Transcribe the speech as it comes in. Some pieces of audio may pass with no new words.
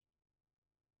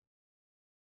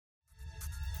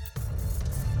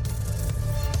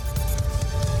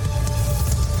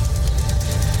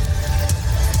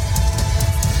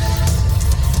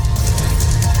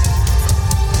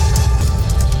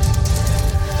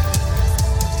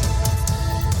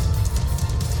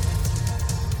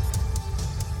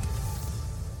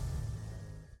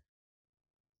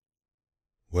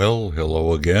Well,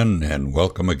 hello again, and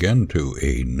welcome again to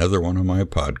another one of my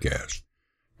podcasts,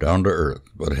 Down to Earth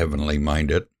but Heavenly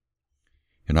Minded.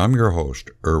 And I'm your host,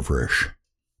 Irvrish.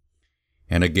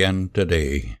 And again,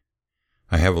 today,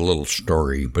 I have a little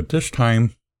story, but this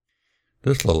time,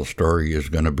 this little story is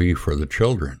going to be for the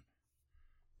children.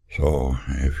 So,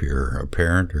 if you're a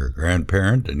parent or a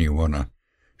grandparent and you want to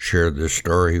share this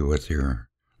story with your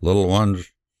little ones,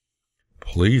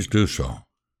 please do so.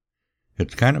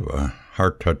 It's kind of a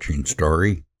heart-touching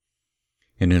story,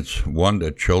 and it's one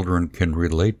that children can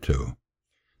relate to.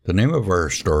 The name of our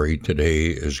story today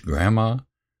is Grandpa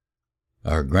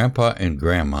and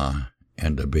Grandma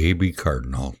and the Baby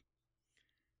Cardinal.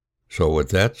 So with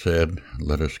that said,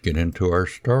 let us get into our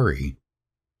story.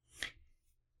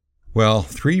 Well,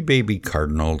 3 baby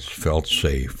cardinals felt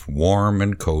safe, warm,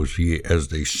 and cozy as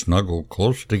they snuggled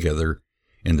close together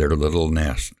in their little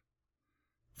nest.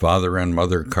 Father and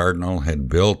Mother Cardinal had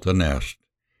built a nest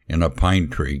in a pine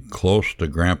tree close to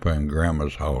Grandpa and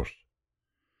Grandma's house.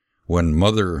 When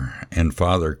Mother and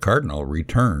Father Cardinal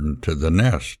returned to the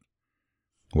nest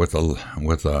with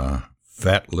a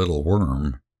fat little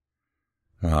worm,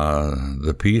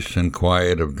 the peace and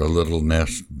quiet of the little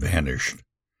nest vanished,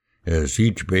 as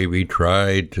each baby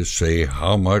tried to say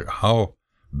how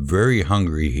very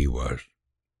hungry he was.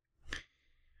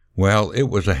 Well, it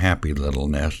was a happy little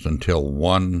nest until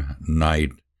one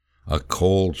night a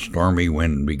cold, stormy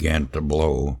wind began to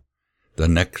blow. The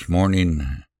next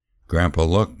morning, Grandpa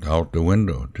looked out the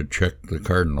window to check the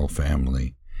Cardinal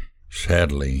family.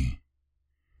 Sadly,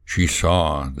 she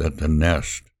saw that the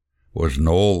nest was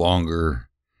no longer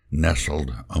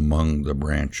nestled among the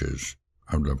branches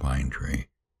of the pine tree.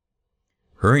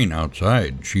 Hurrying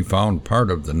outside, she found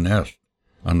part of the nest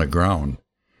on the ground.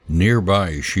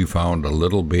 Nearby, she found a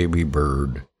little baby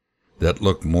bird that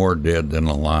looked more dead than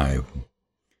alive.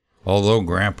 Although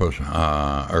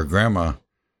Grandma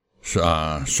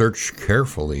searched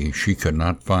carefully, she could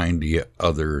not find the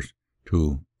other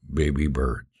 2 baby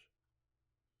birds.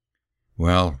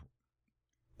 Well,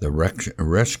 the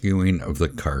rescuing of the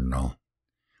Cardinal.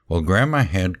 Well, Grandma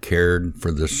had cared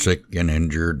for the sick and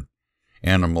injured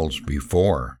animals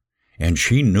before, and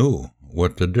she knew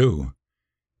what to do.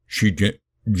 She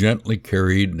gently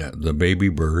carried the baby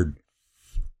bird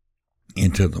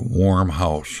into the warm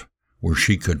house where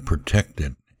she could protect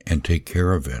it and take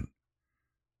care of it.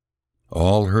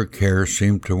 All her care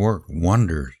seemed to work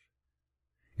wonders.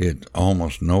 In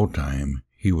almost no time,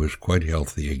 he was quite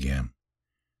healthy again.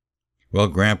 Well,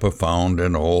 Grandpa found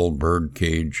an old bird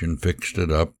cage and fixed it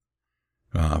up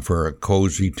for a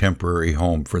cozy temporary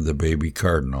home for the baby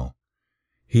cardinal.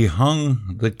 He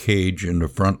hung the cage in the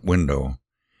front window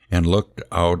and looked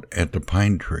out at the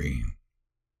pine tree.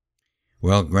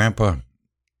 Well, Grandpa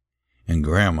and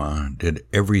Grandma did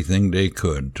everything they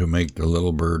could to make the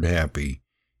little bird happy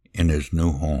in his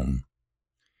new home.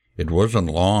 It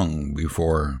wasn't long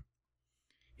before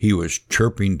he was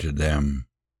chirping to them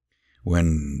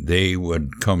when they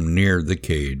would come near the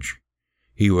cage.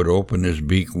 He would open his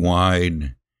beak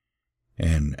wide,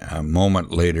 and a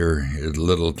moment later his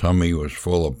little tummy was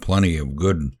full of plenty of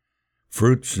good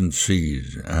fruits and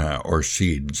seeds.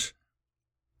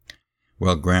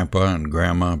 Well, Grandpa and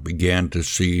Grandma began to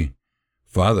see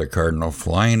Father Cardinal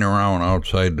flying around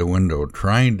outside the window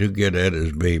trying to get at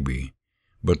his baby,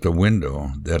 but the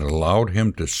window that allowed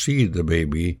him to see the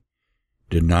baby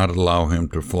did not allow him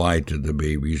to fly to the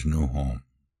baby's new home.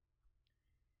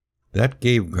 That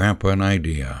gave Grandpa an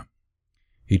idea.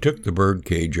 He took the bird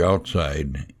cage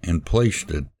outside and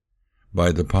placed it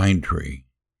by the pine tree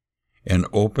and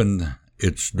opened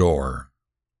its door.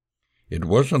 It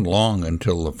wasn't long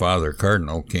until the Father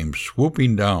Cardinal came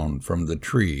swooping down from the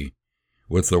tree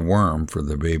with the worm for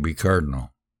the baby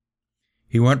cardinal.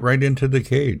 He went right into the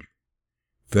cage,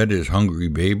 fed his hungry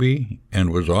baby, and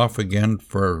was off again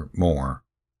for more.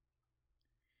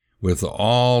 With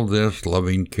all this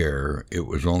loving care, it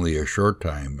was only a short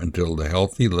time until the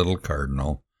healthy little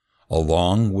cardinal,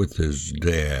 along with his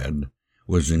dad,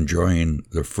 was enjoying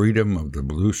the freedom of the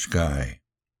blue sky.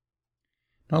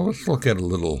 Now let's look at a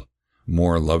little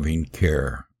more loving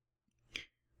care.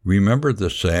 Remember the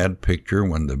sad picture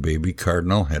when the baby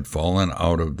cardinal had fallen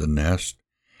out of the nest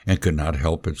and could not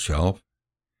help itself?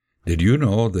 Did you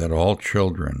know that all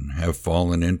children have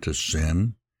fallen into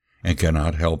sin and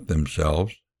cannot help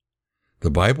themselves? The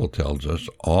Bible tells us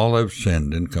all have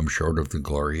sinned and come short of the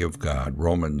glory of God,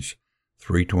 Romans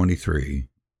 3:23.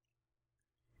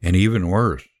 And even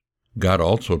worse, God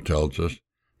also tells us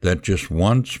that just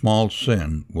one small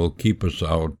sin will keep us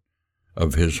out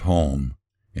of his home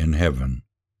in heaven.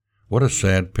 What a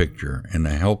sad picture in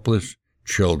the helpless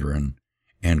children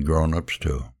and grown-ups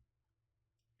too.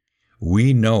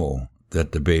 we know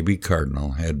that the baby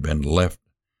cardinal had been left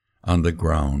on the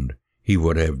ground, he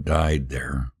would have died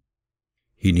there.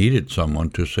 He needed someone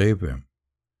to save him.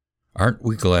 Aren't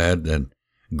we glad that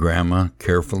Grandma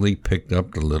carefully picked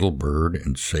up the little bird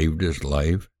and saved his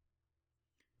life?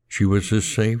 She was his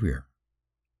savior.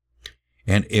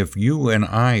 And if you and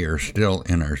I are still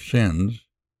in our sins,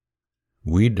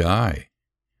 we die.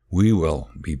 We will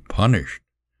be punished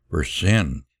for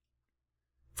sin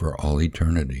for all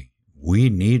eternity. We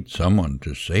need someone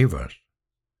to save us.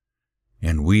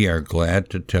 And we are glad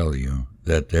to tell you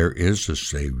that there is a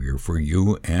Savior for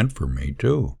you and for me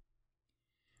too.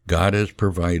 God has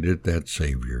provided that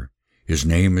Savior. His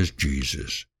name is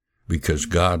Jesus. Because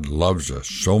God loves us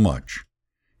so much,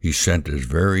 He sent His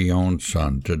very own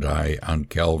Son to die on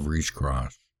Calvary's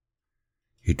cross.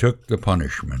 He took the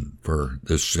punishment for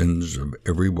the sins of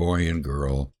every boy and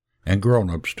girl, and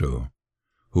grown-ups too,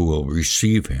 who will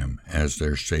receive Him as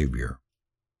their Savior.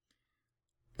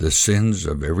 The sins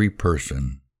of every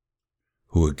person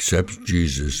who accepts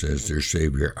Jesus as their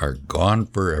Savior are gone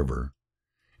forever,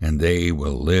 and they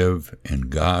will live in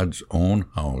God's own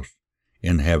house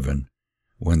in heaven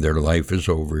when their life is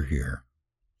over here.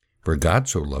 For God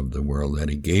so loved the world that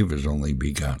He gave His only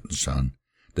begotten Son,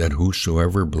 that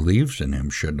whosoever believes in Him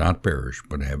should not perish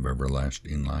but have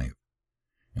everlasting life.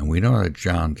 And we know that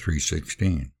John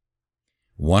 3:16.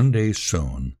 One day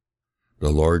soon,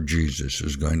 the Lord Jesus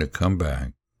is going to come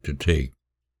back to take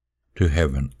to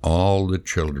heaven all the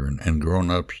children and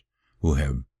grown-ups who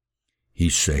have He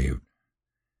saved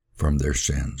from their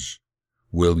sins.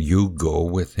 Will you go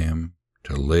with Him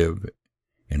to live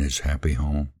in His happy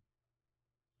home?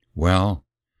 Well,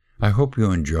 I hope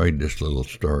you enjoyed this little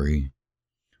story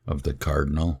of the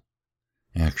cardinal.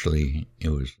 Actually, it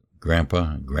was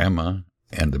Grandpa, Grandma,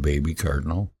 and the baby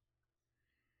cardinal.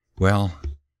 Well,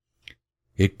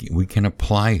 we can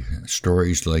apply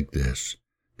stories like this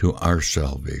to our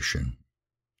salvation.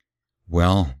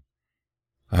 Well,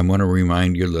 I want to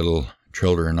remind you little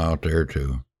children out there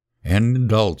too, and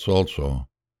adults also,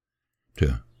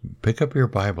 to pick up your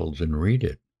Bibles and read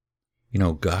it. You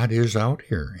know, God is out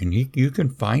here, and you can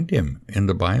find Him in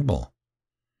the Bible.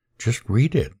 Just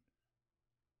read it,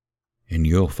 and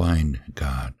you'll find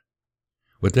God.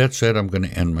 With that said, I'm going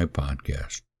to end my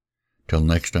podcast. Till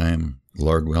next time,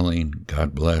 Lord willing,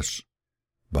 God bless.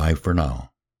 Bye for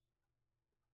now.